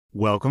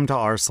Welcome to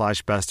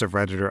r/Bestof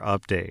Redditor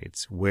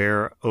updates,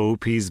 where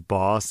OP's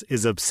boss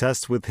is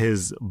obsessed with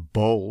his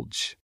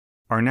bulge.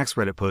 Our next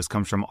Reddit post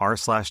comes from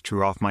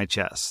r/True Off My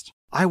Chest.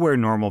 I wear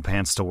normal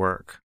pants to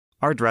work.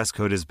 Our dress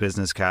code is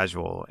business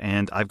casual,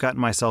 and I've gotten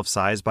myself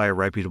sized by a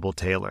reputable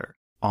tailor.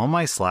 All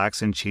my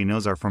slacks and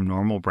chinos are from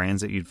normal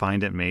brands that you'd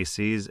find at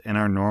Macy's and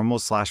are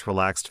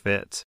normal/relaxed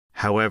fit.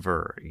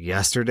 However,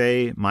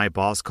 yesterday, my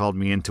boss called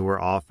me into her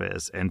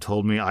office and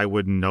told me I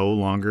would no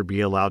longer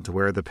be allowed to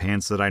wear the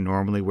pants that I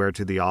normally wear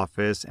to the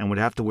office and would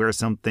have to wear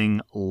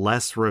something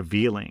less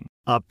revealing.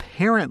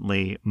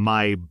 Apparently,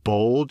 my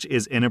bulge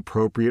is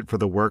inappropriate for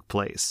the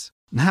workplace.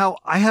 Now,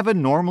 I have a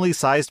normally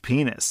sized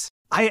penis.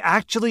 I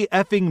actually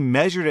effing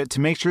measured it to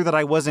make sure that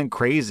I wasn't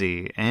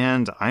crazy,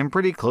 and I'm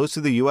pretty close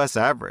to the US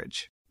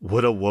average.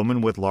 Would a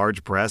woman with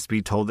large breasts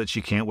be told that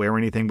she can't wear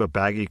anything but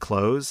baggy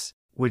clothes?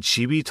 Would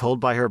she be told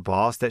by her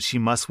boss that she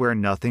must wear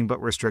nothing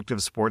but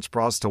restrictive sports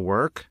bras to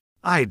work?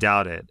 I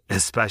doubt it,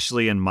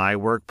 especially in my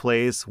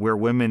workplace, where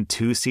women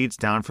 2 seats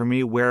down from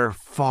me wear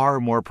far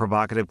more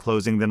provocative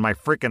clothing than my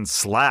frickin'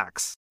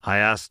 slacks. I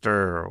asked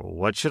her,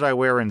 what should I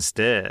wear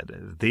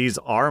instead? These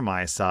are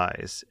my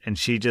size. And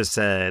she just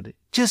said,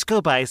 just go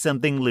buy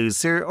something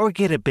looser or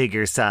get a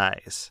bigger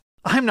size.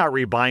 I'm not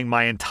rebuying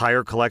my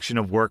entire collection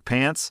of work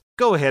pants.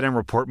 Go ahead and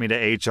report me to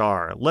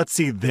HR. Let's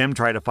see them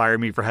try to fire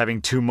me for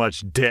having too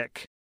much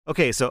dick.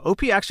 Okay, so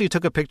OP actually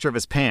took a picture of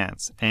his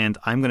pants, and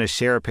I'm going to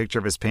share a picture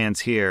of his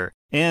pants here.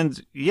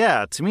 And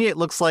yeah, to me it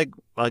looks like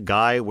a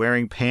guy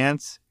wearing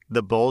pants.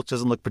 The bulge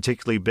doesn't look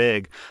particularly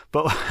big,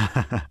 but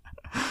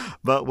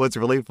but what's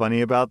really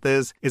funny about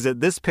this is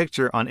that this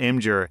picture on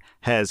Imgur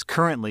has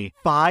currently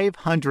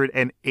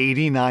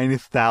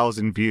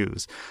 589,000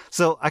 views.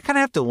 So I kind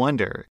of have to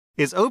wonder,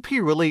 is OP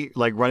really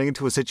running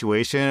into a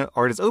situation,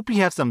 or does OP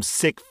have some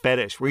sick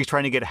fetish where he's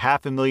trying to get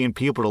 500,000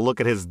 people to look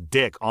at his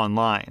dick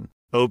online?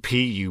 OP,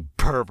 you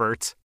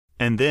pervert.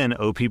 And then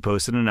OP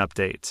posted an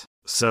update.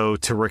 So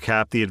to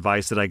recap the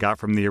advice that I got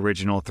from the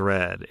original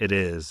thread, it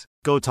is,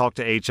 go talk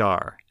to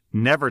HR.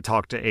 Never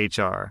talk to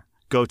HR.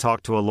 Go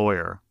talk to a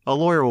lawyer. A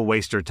lawyer will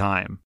waste your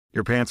time.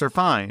 Your pants are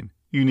fine.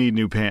 You need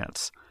new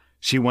pants.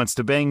 She wants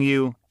to bang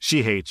you.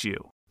 She hates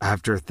you.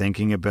 After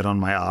thinking a bit on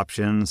my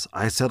options,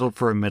 I settled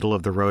for a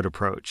middle-of-the-road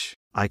approach.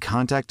 I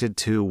contacted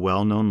 2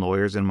 well-known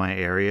lawyers in my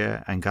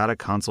area and got a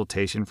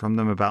consultation from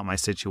them about my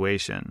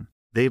situation.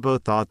 They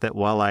both thought that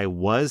while I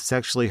was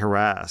sexually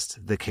harassed,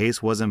 the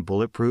case wasn't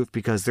bulletproof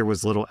because there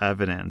was little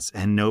evidence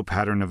and no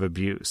pattern of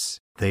abuse.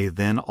 They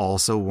then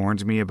also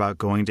warned me about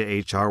going to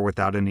HR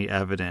without any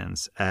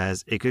evidence,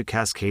 as it could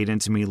cascade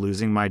into me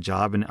losing my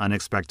job in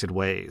unexpected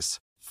ways.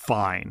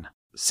 Fine.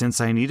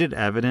 Since I needed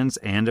evidence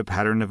and a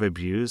pattern of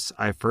abuse,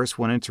 I first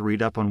wanted to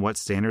read up on what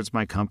standards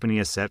my company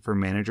has set for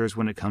managers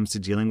when it comes to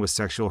dealing with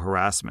sexual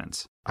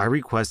harassment. I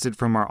requested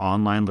from our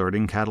online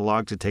learning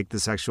catalog to take the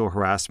sexual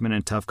harassment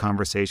and tough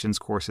conversations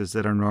courses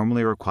that are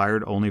normally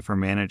required only for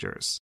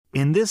managers.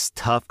 In this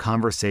tough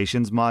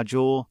conversations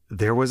module,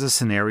 there was a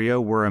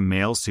scenario where a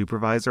male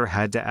supervisor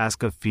had to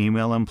ask a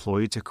female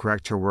employee to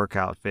correct her work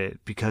outfit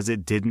because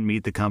it didn't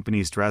meet the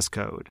company's dress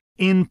code.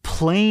 In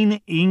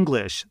plain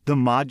English, the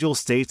module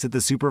states that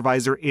the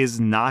supervisor is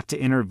not to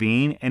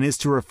intervene and is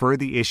to refer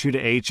the issue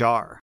to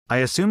HR. I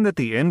assume that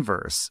the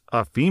inverse,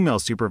 a female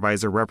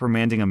supervisor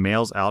reprimanding a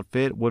male's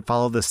outfit, would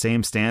follow the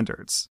same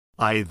standards.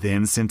 I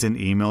then sent an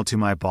email to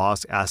my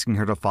boss asking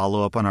her to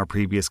follow up on our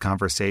previous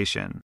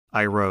conversation.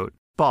 I wrote,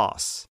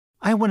 Boss,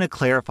 I want to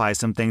clarify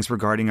some things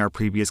regarding our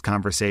previous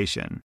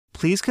conversation.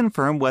 Please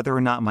confirm whether or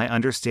not my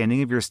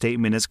understanding of your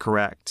statement is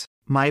correct.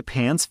 My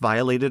pants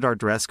violated our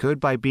dress code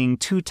by being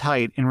too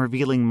tight and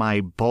revealing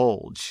my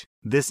bulge.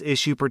 This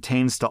issue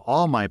pertains to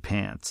all my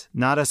pants,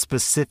 not a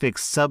specific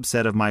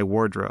subset of my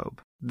wardrobe.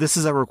 This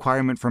is a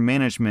requirement for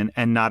management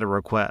and not a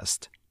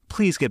request.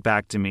 Please get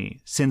back to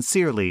me.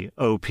 Sincerely,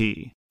 OP.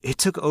 It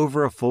took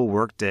over a full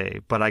workday,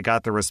 but I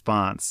got the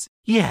response.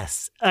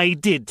 Yes, I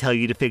did tell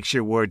you to fix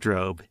your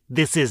wardrobe.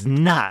 This is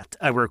not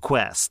a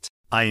request.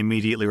 I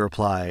immediately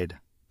replied,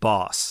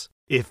 Boss,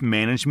 if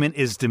management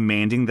is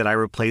demanding that I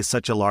replace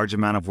such a large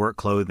amount of work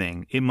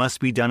clothing, it must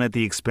be done at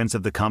the expense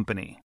of the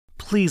company.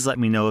 Please let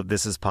me know if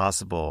this is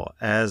possible,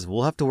 as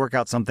we'll have to work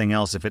out something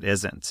else if it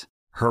isn't.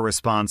 Her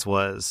response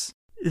was,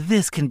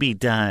 This can be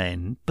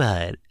done,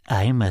 but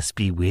I must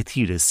be with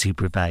you to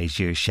supervise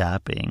your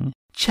shopping.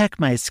 Check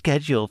my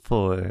schedule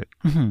for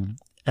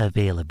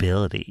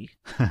availability.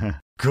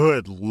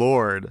 Good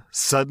Lord.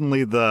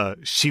 Suddenly the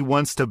she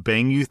wants to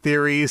bang you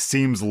theory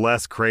seems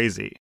less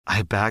crazy.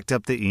 I backed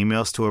up the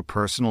emails to a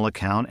personal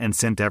account and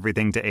sent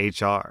everything to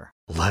HR.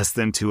 Less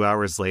than 2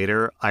 hours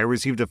later, I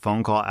received a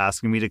phone call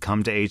asking me to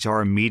come to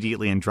HR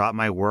immediately and drop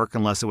my work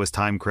unless it was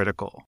time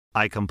critical.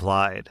 I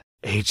complied.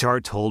 HR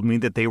told me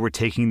that they were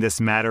taking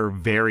this matter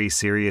very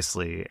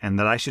seriously and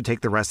that I should take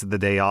the rest of the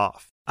day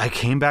off. I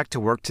came back to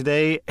work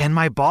today and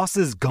my boss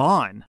is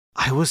gone.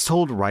 I was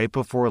told right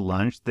before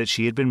lunch that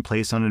she had been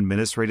placed on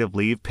administrative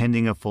leave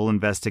pending a full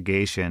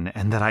investigation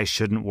and that I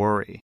shouldn't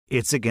worry.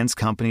 It's against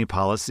company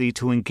policy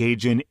to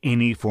engage in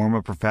any form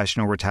of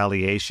professional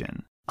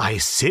retaliation. I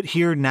sit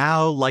here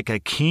now like a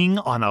king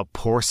on a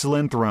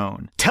porcelain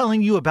throne,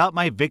 telling you about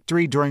my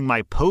victory during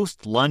my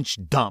post-lunch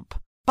dump.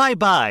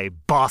 Bye-bye,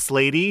 boss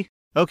lady.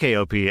 Okay,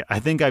 OP, I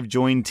think I've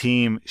joined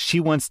team she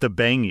wants to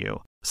bang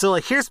you. So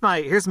here's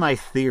my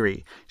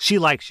theory. She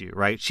likes you,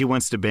 right? She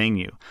wants to bang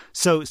you.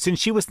 So since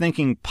she was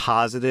thinking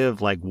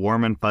positive, like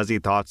warm and fuzzy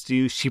thoughts to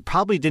you, she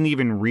probably didn't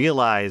even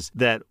realize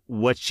that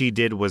what she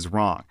did was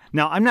wrong.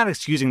 Now, I'm not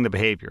excusing the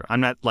behavior. I'm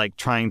not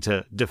trying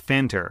to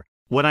defend her.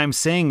 What I'm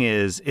saying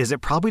is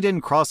it probably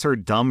didn't cross her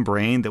dumb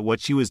brain that what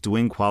she was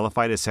doing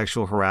qualified as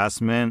sexual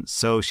harassment,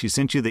 so she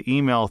sent you the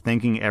email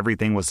thinking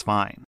everything was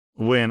fine.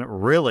 When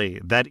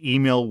really, that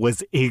email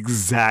was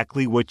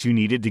exactly what you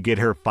needed to get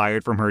her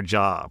fired from her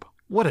job.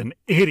 What an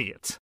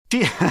idiot.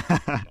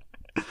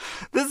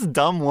 This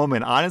dumb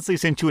woman honestly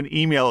sent you an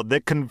email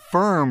that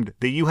confirmed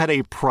that you had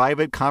a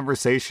private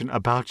conversation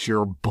about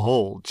your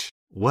bulge.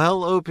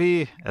 Well, OP,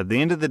 at the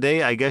end of the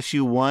day, I guess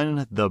you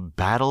won the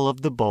battle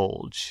of the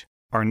bulge.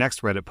 Our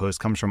next Reddit post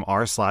comes from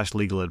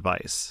r/legal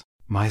advice.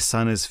 My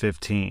son is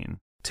 15.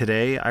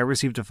 Today, I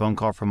received a phone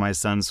call from my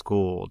son's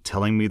school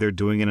telling me they're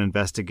doing an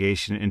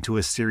investigation into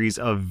a series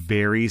of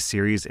very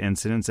serious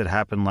incidents that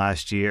happened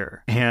last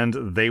year,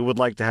 and they would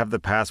like to have the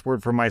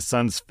password for my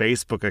son's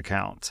Facebook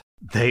account.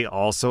 They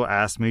also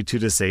asked me to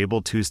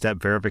disable two-step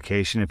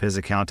verification if his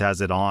account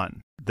has it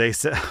on. They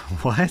said,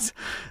 what?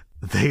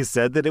 They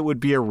said that it would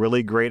be a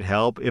really great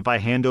help if I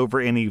hand over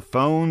any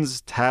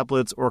phones,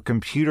 tablets, or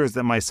computers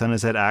that my son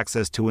has had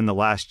access to in the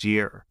last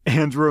year,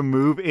 and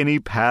remove any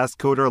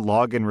passcode or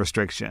login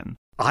restriction.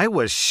 I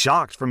was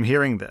shocked from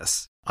hearing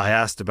this. I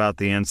asked about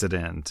the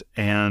incident,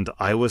 and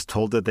I was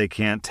told that they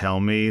can't tell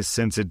me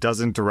since it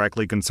doesn't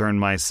directly concern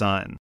my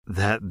son,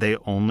 that they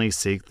only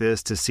seek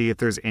this to see if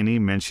there's any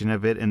mention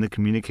of it in the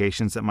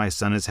communications that my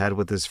son has had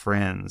with his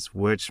friends,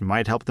 which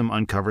might help them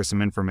uncover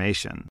some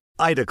information.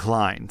 I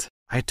declined.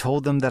 I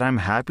told them that I'm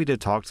happy to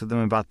talk to them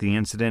about the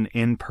incident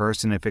in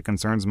person if it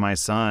concerns my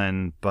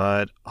son,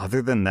 but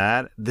other than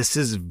that, this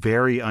is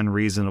very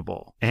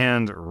unreasonable,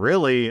 and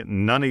really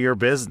none of your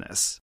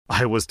business.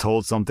 I was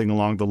told something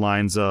along the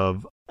lines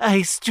of,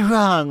 I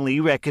strongly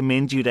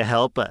recommend you to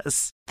help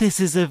us. This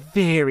is a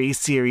very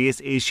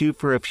serious issue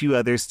for a few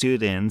other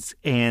students,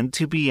 and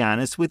to be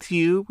honest with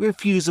you,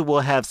 refusal will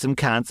have some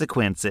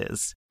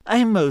consequences.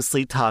 I'm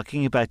mostly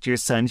talking about your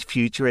son's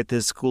future at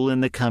this school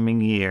in the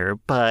coming year,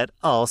 but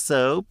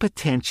also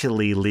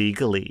potentially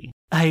legally.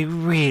 I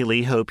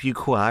really hope you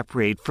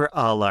cooperate for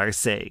all our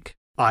sake.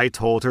 I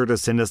told her to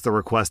send us the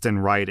request in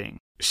writing.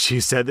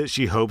 She said that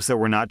she hopes that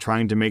we're not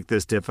trying to make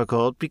this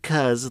difficult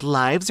because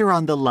lives are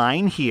on the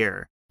line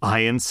here. I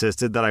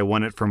insisted that I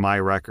want it for my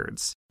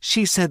records.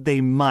 She said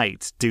they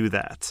might do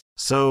that.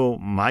 So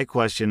my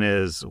question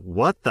is,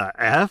 what the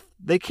F?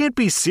 They can't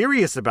be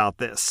serious about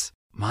this.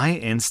 My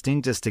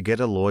instinct is to get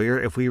a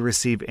lawyer if we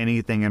receive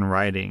anything in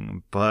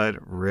writing, but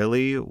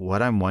really,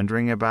 what I'm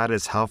wondering about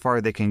is how far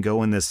they can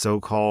go in this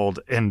so-called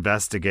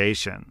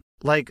investigation.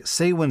 Like,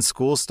 say when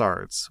school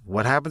starts,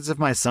 what happens if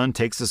my son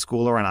takes a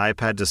school or an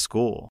iPad to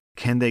school?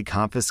 Can they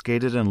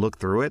confiscate it and look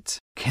through it?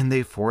 Can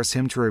they force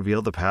him to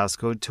reveal the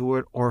passcode to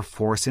it or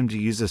force him to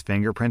use his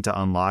fingerprint to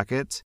unlock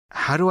it?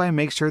 How do I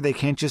make sure they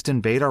can't just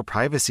invade our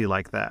privacy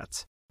like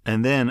that?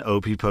 And then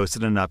OP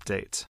posted an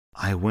update.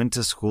 I went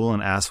to school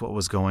and asked what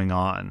was going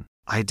on.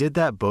 I did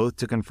that both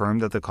to confirm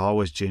that the call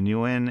was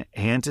genuine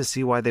and to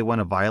see why they want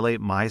to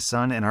violate my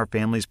son and our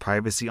family's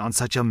privacy on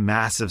such a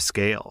massive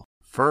scale.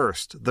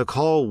 First, the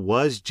call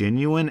was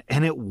genuine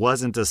and it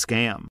wasn't a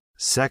scam.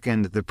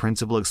 Second, the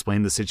principal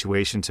explained the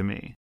situation to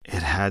me.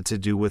 It had to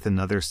do with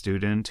another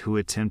student who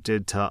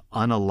attempted to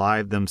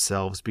unalive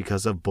themselves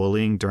because of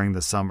bullying during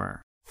the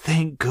summer.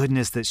 Thank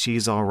goodness that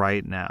she's all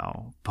right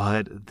now,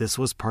 but this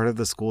was part of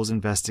the school's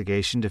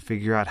investigation to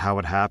figure out how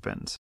it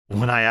happened.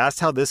 When I asked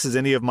how this is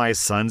any of my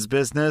son's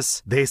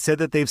business, they said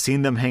that they've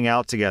seen them hang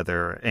out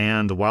together,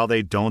 and while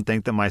they don't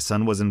think that my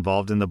son was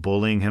involved in the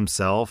bullying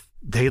himself,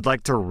 they'd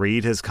like to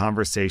read his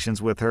conversations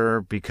with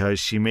her because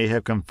she may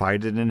have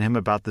confided in him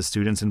about the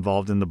students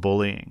involved in the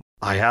bullying.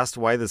 I asked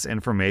why this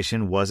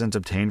information wasn't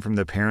obtained from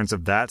the parents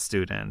of that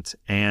student,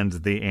 and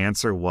the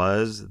answer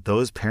was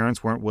those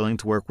parents weren't willing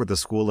to work with the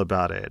school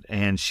about it,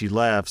 and she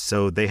left,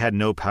 so they had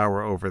no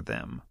power over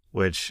them.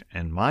 Which,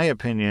 in my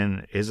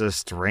opinion, is a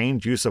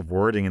strange use of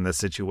wording in this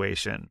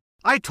situation.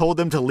 I told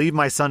them to leave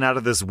my son out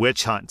of this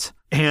witch hunt.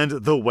 And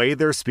the way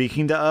they're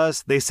speaking to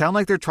us, they sound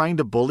like they're trying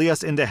to bully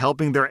us into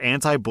helping their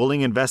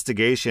anti-bullying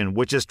investigation,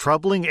 which is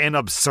troubling and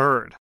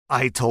absurd.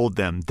 I told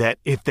them that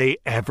if they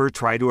ever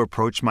try to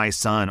approach my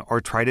son or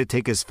try to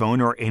take his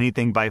phone or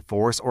anything by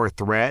force or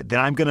threat, then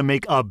I'm going to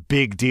make a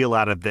big deal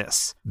out of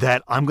this.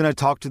 That I'm going to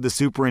talk to the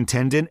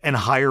superintendent and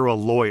hire a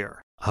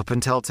lawyer. Up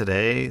until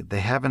today, they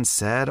haven't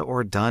said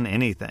or done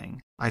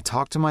anything. I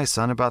talked to my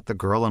son about the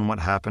girl and what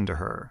happened to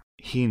her.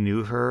 He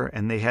knew her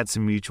and they had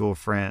some mutual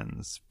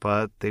friends,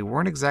 but they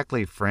weren't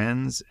exactly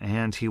friends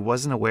and he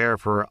wasn't aware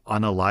of her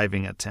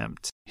unaliving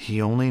attempt.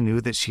 He only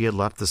knew that she had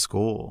left the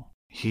school.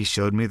 He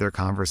showed me their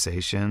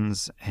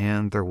conversations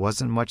and there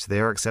wasn't much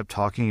there except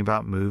talking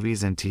about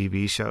movies and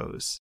TV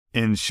shows.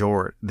 In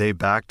short, they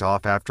backed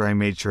off after I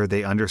made sure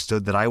they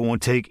understood that I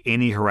won't take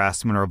any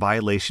harassment or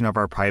violation of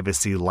our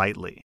privacy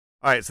lightly.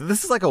 Alright, so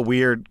this is like a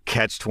weird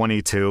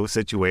catch-22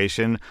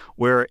 situation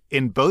where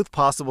in both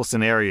possible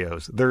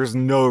scenarios, there's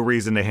no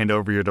reason to hand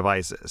over your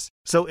devices.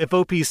 So if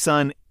OP's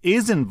son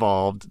is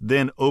involved,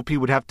 then OP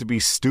would have to be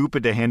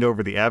stupid to hand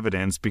over the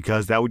evidence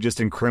because that would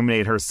just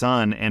incriminate her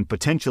son and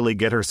potentially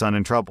get her son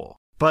in trouble.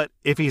 But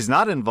if he's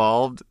not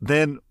involved,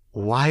 then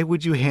why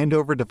would you hand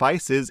over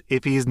devices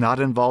if he's not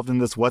involved in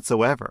this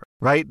whatsoever,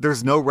 right?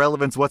 There's no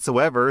relevance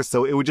whatsoever,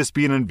 so it would just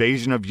be an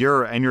invasion of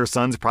your and your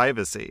son's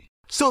privacy.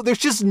 So there's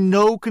just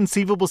no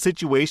conceivable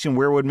situation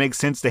where it would make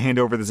sense to hand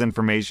over this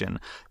information.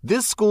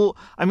 This school,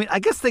 I mean, I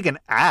guess they can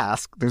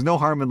ask. There's no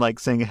harm in like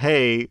saying,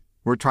 hey,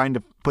 we're trying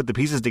to put the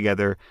pieces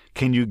together.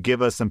 Can you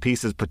give us some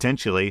pieces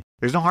potentially?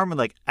 There's no harm in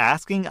like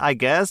asking, I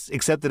guess,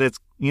 except that it's,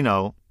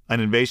 an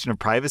invasion of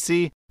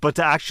privacy. But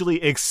to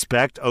actually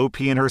expect OP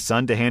and her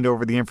son to hand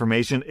over the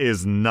information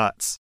is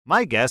nuts.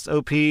 My guess,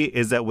 OP,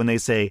 is that when they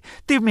say,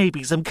 there may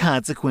be some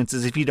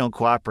consequences if you don't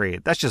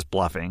cooperate, that's just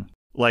bluffing.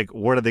 Like,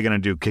 what are they going to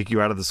do, kick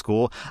you out of the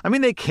school? I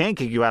mean, they can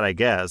kick you out, I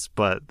guess,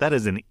 but that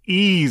is an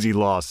easy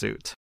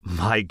lawsuit.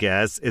 My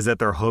guess is that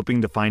they're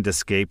hoping to find a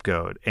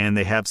scapegoat, and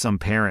they have some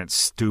parents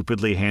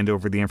stupidly hand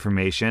over the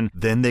information.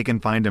 Then they can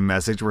find a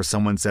message where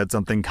someone said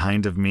something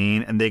kind of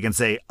mean, and they can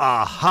say,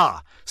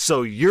 aha,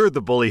 so you're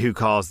the bully who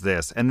caused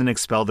this, and then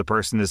expel the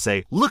person to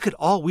say, look at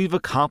all we've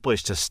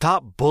accomplished to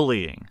stop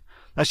bullying.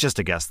 That's just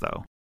a guess,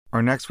 though.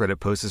 Our next Reddit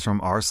post is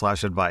from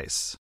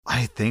r/advice.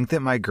 I think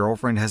that my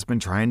girlfriend has been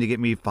trying to get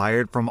me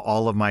fired from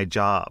all of my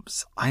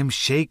jobs. I'm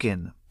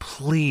shaken.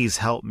 Please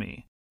help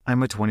me.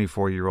 I'm a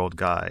 24-year-old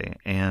guy,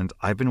 and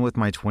I've been with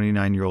my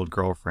 29-year-old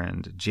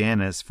girlfriend,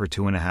 Janice, for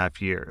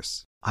 2.5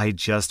 years. I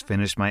just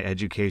finished my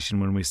education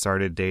when we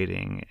started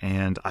dating,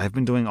 and I've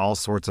been doing all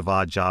sorts of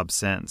odd jobs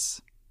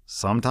since.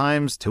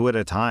 Sometimes 2 at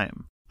a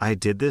time. I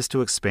did this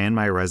to expand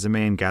my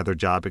resume and gather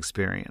job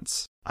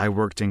experience. I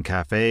worked in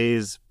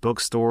cafes,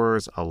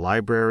 bookstores, a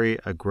library,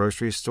 a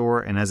grocery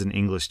store, and as an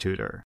English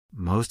tutor.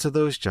 Most of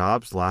those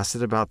jobs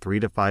lasted about 3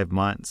 to 5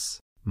 months.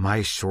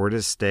 My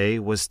shortest stay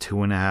was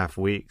 2.5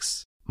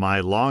 weeks.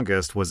 My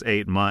longest was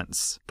 8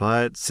 months.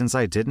 But since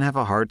I didn't have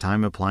a hard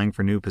time applying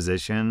for new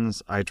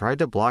positions, I tried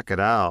to block it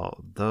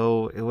out,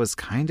 though it was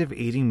kind of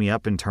eating me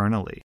up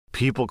internally.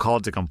 People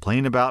called to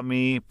complain about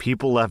me,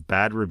 people left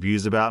bad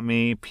reviews about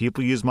me,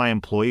 people used my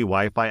employee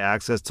Wi-Fi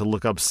access to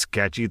look up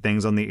sketchy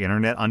things on the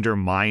internet under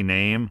my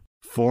name,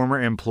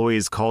 former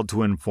employees called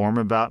to inform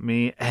about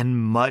me, and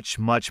much,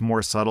 much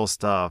more subtle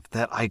stuff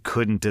that I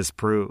couldn't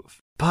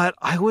disprove. But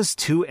I was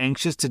too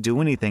anxious to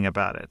do anything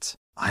about it.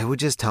 I would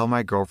just tell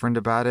my girlfriend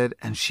about it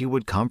and she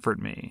would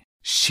comfort me.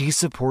 She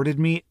supported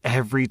me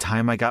every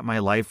time I got my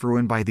life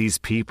ruined by these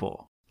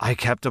people. I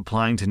kept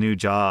applying to new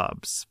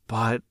jobs,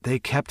 but they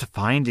kept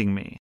finding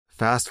me.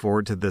 Fast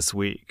forward to this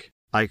week.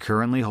 I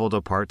currently hold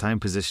a part-time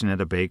position at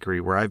a bakery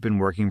where I've been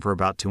working for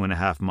about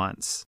 2.5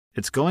 months.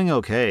 It's going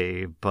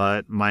okay,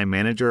 but my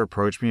manager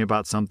approached me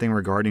about something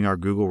regarding our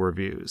Google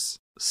reviews.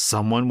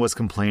 Someone was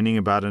complaining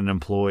about an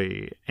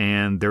employee,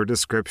 and their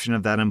description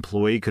of that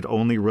employee could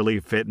only really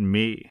fit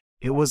me.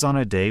 It was on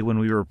a day when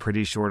we were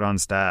pretty short on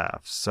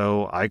staff,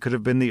 so I could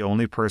have been the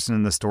only person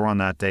in the store on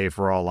that day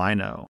for all I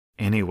know.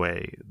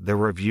 Anyway, the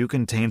review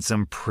contained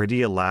some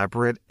pretty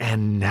elaborate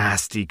and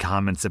nasty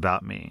comments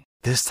about me.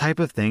 This type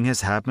of thing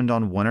has happened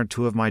on 1 or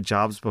 2 of my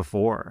jobs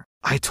before.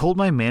 I told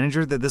my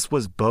manager that this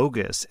was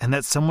bogus and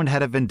that someone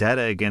had a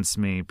vendetta against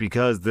me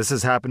because this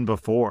has happened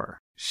before.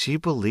 She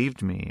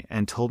believed me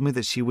and told me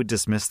that she would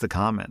dismiss the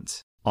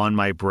comment. On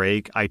my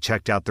break, I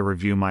checked out the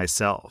review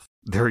myself.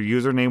 Their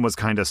username was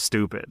kinda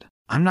stupid.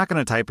 I'm not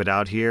going to type it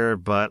out here,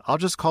 but I'll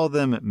just call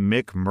them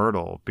Mick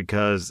Myrtle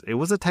because it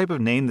was a type of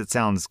name that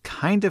sounds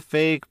kind of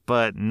fake,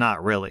 but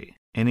not really.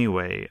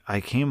 Anyway, I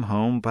came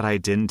home, but I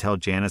didn't tell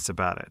Janice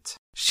about it.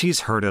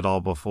 She's heard it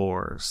all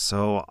before,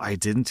 so I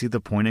didn't see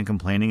the point in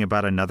complaining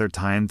about another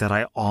time that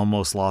I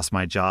almost lost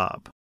my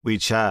job. We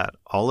chat,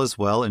 all is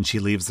well, and she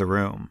leaves the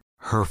room.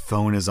 Her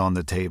phone is on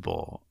the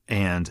table,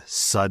 and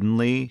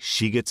suddenly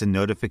she gets a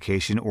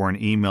notification or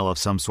an email of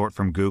some sort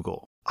from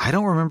Google. I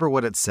don't remember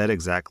what it said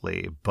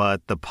exactly,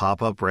 but the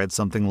pop-up read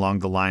something along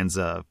the lines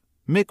of,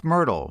 Mick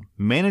Myrtle,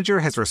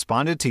 manager has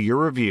responded to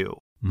your review.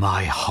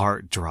 My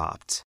heart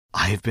dropped.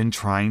 I've been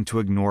trying to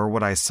ignore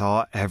what I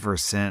saw ever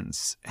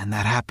since, and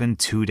that happened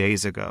 2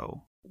 days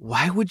ago.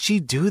 Why would she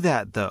do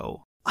that,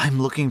 though?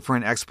 I'm looking for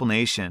an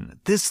explanation.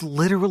 This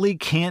literally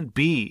can't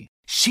be.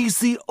 She's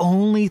the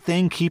only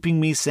thing keeping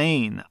me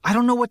sane. I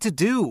don't know what to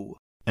do.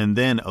 And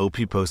then OP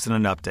posted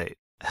an update.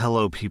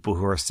 Hello, people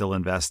who are still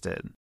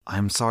invested.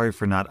 I'm sorry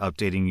for not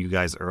updating you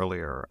guys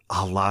earlier.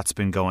 A lot's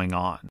been going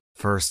on.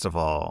 First of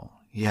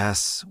all,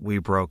 yes, we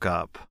broke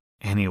up.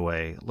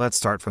 Anyway, let's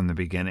start from the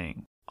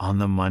beginning. On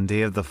the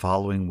Monday of the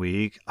following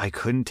week, I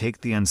couldn't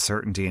take the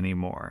uncertainty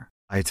anymore.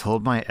 I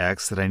told my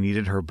ex that I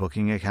needed her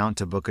booking account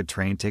to book a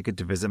train ticket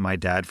to visit my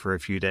dad for a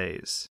few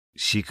days.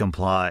 She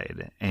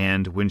complied,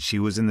 and when she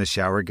was in the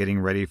shower getting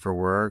ready for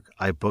work,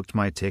 I booked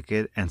my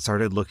ticket and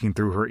started looking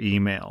through her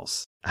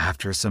emails.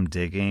 After some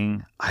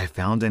digging, I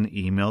found an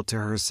email to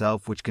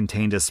herself which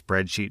contained a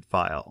spreadsheet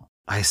file.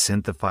 I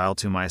sent the file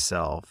to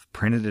myself,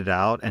 printed it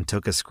out, and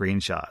took a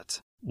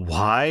screenshot.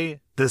 Why?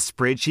 The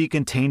spreadsheet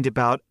contained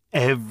about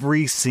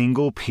every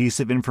single piece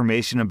of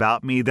information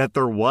about me that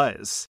there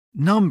was.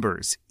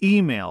 Numbers,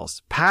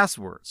 emails,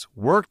 passwords,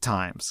 work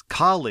times,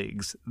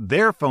 colleagues,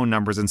 their phone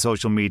numbers and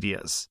social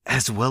medias,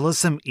 as well as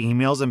some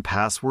emails and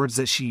passwords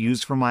that she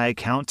used for my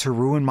account to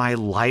ruin my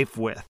life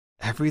with.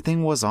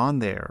 Everything was on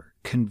there,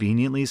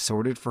 conveniently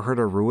sorted for her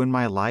to ruin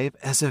my life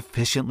as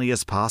efficiently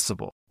as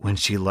possible. When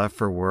she left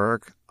for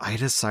work, I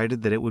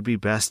decided that it would be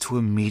best to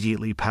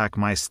immediately pack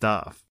my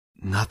stuff.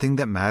 Nothing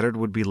that mattered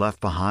would be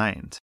left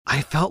behind.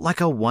 I felt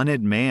like a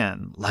wanted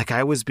man, like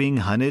I was being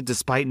hunted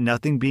despite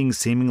nothing being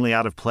seemingly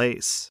out of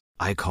place.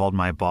 I called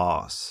my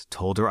boss,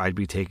 told her I'd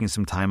be taking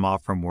some time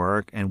off from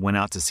work, and went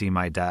out to see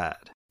my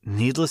dad.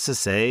 Needless to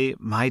say,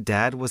 my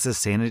dad was the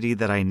sanity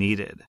that I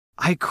needed.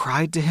 I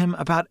cried to him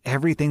about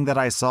everything that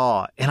I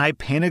saw, and I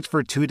panicked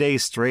for 2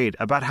 days straight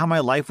about how my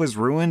life was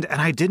ruined and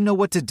I didn't know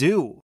what to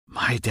do.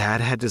 My dad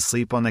had to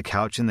sleep on the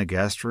couch in the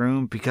guest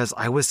room because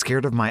I was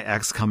scared of my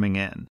ex coming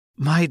in.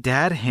 My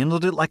dad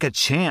handled it like a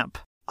champ.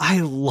 I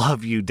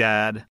love you,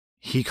 Dad.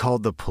 He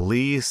called the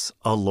police,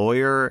 a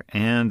lawyer,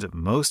 and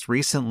most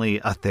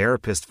recently a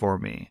therapist for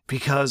me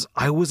because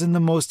I was in the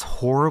most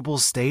horrible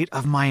state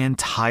of my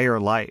entire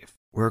life.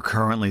 We're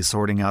currently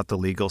sorting out the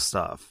legal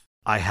stuff.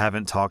 I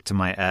haven't talked to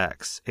my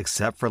ex,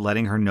 except for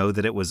letting her know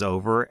that it was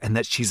over and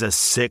that she's a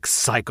sick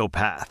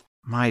psychopath.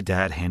 My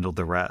dad handled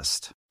the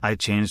rest. I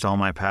changed all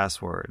my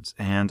passwords,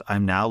 and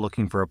I'm now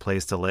looking for a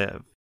place to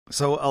live.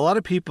 So a lot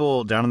of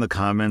people down in the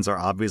comments are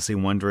obviously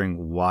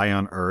wondering why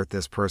on earth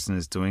this person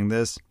is doing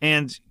this.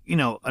 And,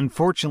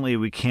 unfortunately,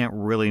 we can't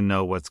really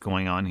know what's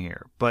going on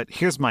here. But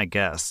here's my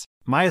guess.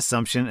 My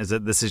assumption is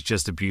that this is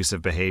just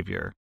abusive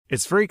behavior.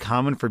 It's very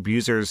common for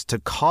abusers to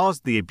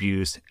cause the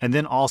abuse and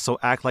then also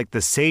act like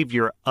the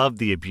savior of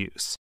the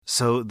abuse.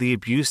 So the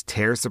abuse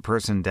tears the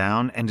person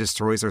down and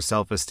destroys their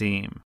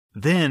self-esteem.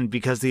 Then,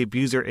 because the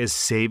abuser is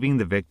saving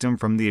the victim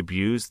from the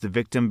abuse, the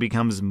victim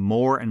becomes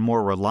more and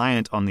more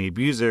reliant on the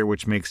abuser,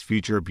 which makes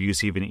future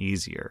abuse even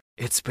easier.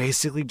 It's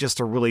basically just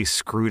a really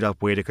screwed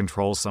up way to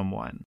control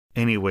someone.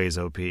 Anyways,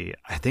 OP,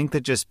 I think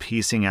that just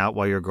piecing out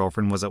while your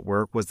girlfriend was at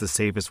work was the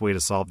safest way to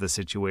solve this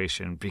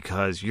situation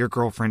because your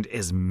girlfriend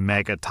is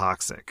mega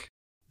toxic.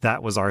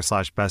 That was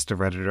r/Best of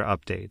Redditor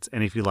updates.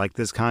 And if you like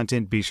this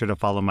content, be sure to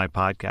follow my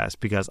podcast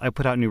because I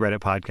put out new Reddit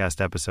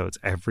podcast episodes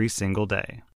every single day.